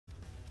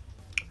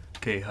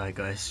Okay, hi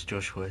guys,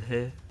 Joshua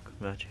here,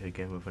 coming at you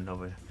again with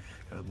another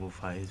More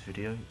Fighters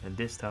video, and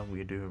this time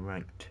we're doing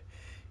ranked.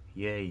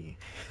 Yay!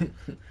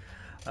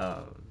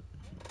 um,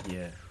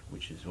 yeah,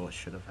 which is what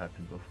should have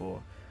happened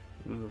before.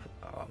 With,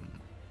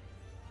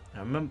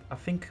 I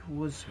think it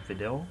was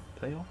Vidal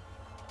player.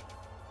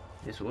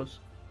 This was,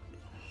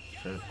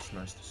 so it's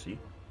nice to see.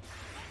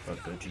 Oh,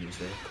 Goji is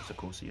there, because of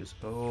course he is.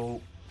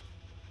 Oh,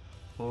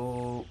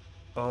 oh,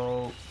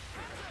 oh.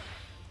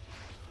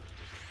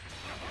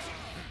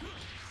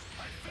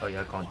 Oh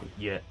yeah, I can't.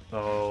 Yeah.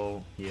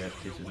 Oh yeah,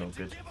 this is not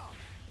good.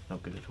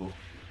 Not good at all.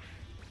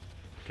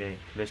 Okay,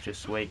 let's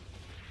just wait.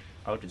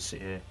 I'll just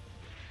sit here.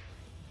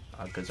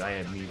 Because I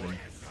am moving.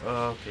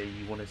 Oh, okay,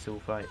 you want to still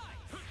fight?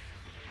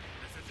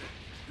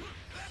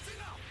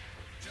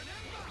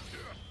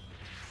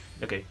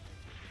 Okay,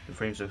 the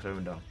frames are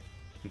slowing down.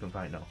 We can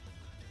fight now.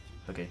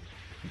 Okay,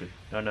 good.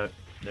 No, no,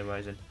 no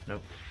rising.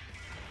 No.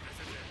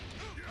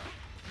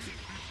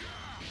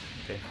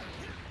 Okay.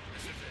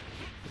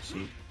 Let's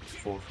see.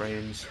 4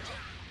 frames.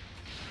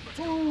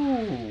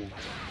 Ooh.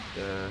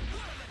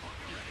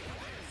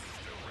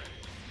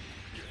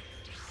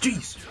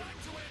 Jeez.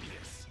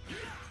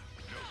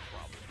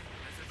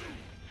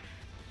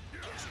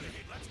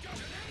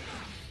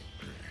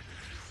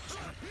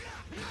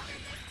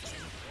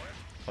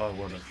 Oh,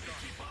 well done.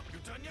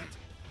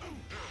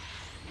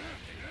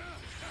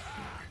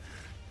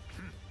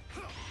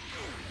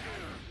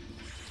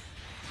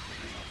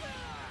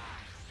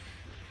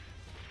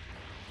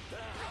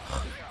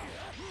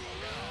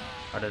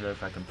 I don't know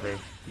if I can play.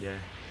 Yeah.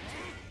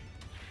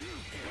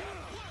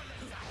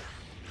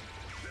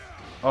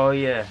 Oh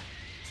yeah.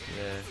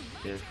 Yeah.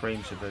 The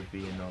frames are both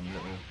being little.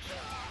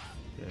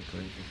 Yeah,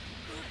 crazy.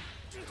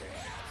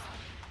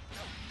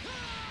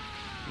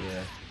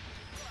 Yeah.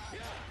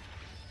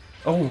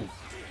 Oh,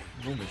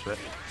 almost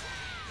wrecked.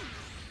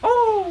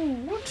 Oh,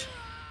 what?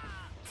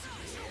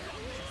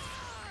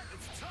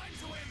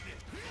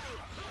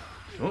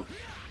 Oh.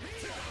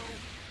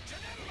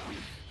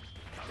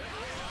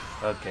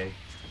 Okay.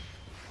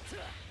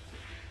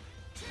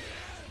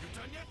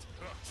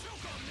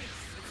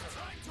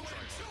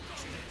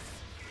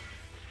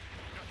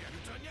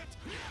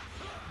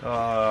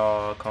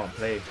 Oh, I can't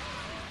play. What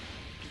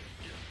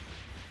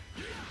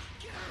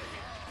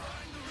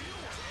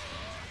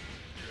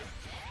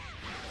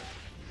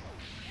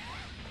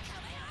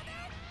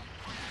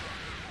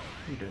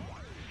are you doing?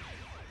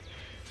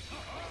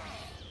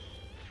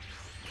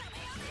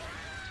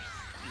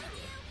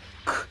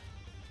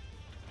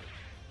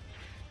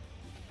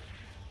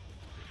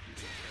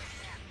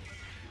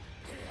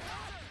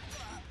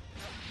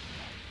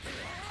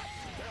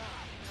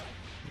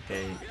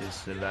 Okay,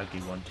 this is a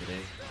laggy one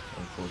today,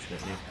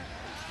 unfortunately.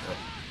 But,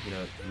 you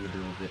know, we'll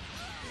deal with it.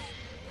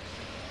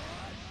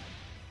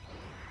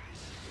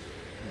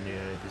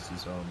 Yeah, this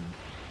is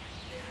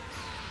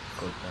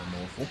goddamn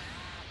awful.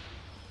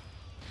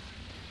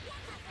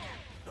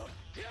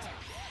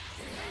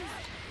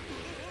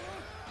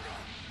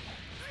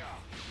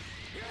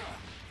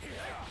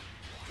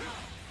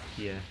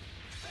 Yeah.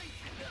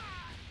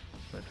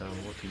 But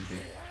what can you do?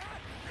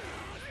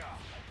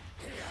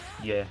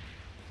 Yeah.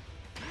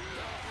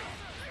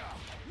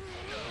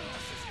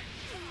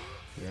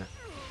 Yeah.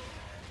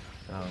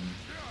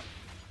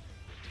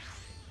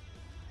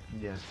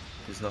 Yeah,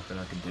 there's nothing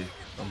I can do.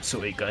 I'm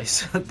sorry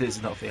guys,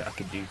 there's nothing I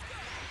can do.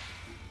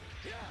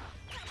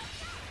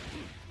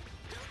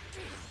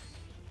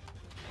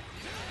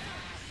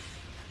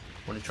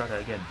 Want to try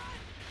that again?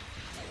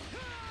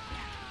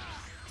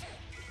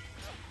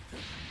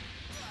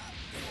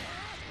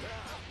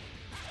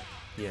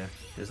 Yeah,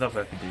 there's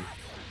nothing I can do. You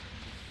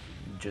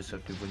just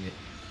have to wing it.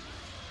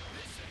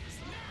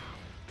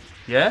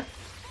 Yeah?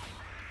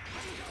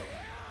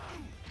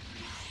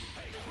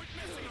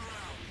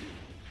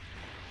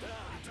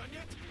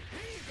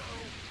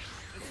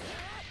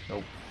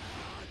 Nope.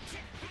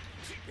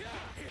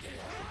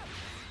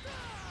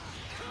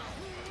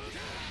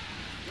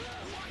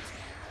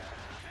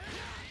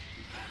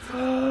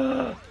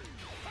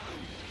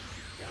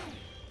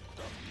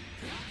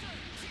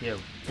 Yeah,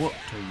 what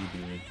are you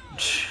doing?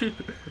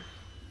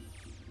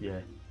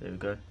 Yeah, there we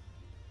go.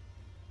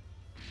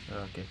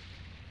 Okay.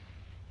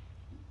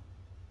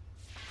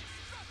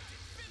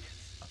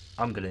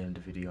 I'm gonna end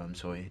the video, I'm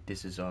sorry.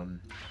 This is unbearable.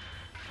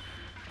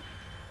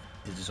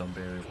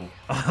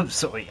 I'm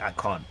sorry, I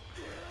can't.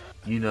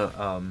 You know,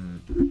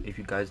 if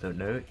you guys don't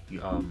know,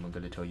 I'm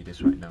gonna tell you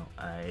this right now.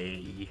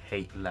 I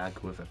hate lag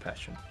with a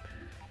passion.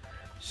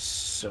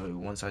 So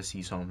once I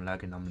see someone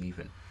lagging, I'm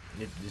leaving.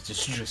 It's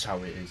just how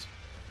it is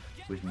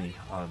with me.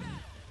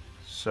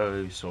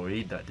 So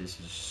sorry that this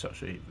is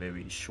such a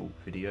very short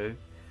video,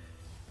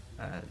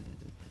 and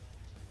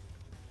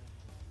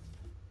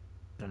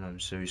I'm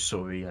so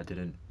sorry I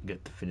didn't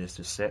get to finish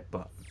the set,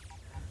 but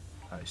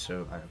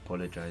so I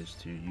apologize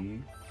to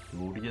you,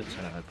 the audience,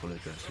 and I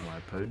apologize to my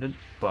opponent,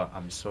 but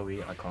I'm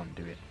sorry I can't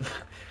do it.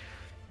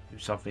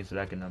 If something's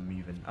lagging, I'm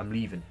leaving,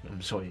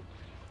 I'm sorry.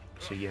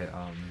 So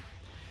yeah,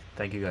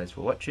 thank you guys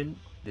for watching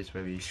this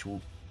very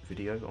short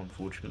video,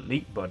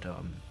 unfortunately, but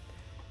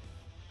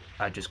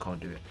I just can't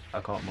do it. I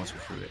can't muscle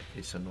through it.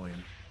 It's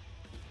annoying.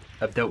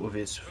 I've dealt with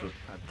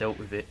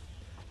it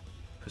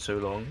for so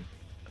long.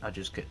 I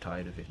just get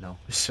tired of it now.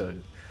 So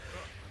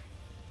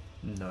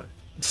no,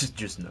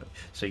 just no.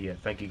 So yeah,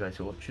 thank you guys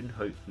for watching.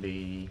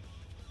 Hopefully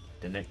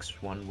the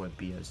next one won't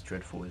be as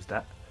dreadful as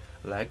that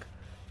lag.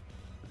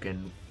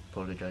 Again,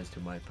 apologize to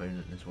my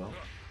opponent as well.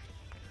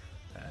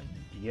 And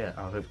yeah,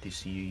 I hope to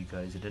see you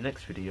guys in the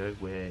next video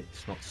where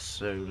it's not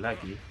so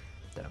laggy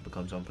that it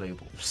becomes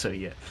unplayable. So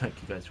yeah, thank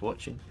you guys for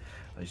watching.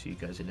 I'll see you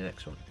guys in the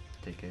next one.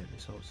 Take care of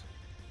yourselves.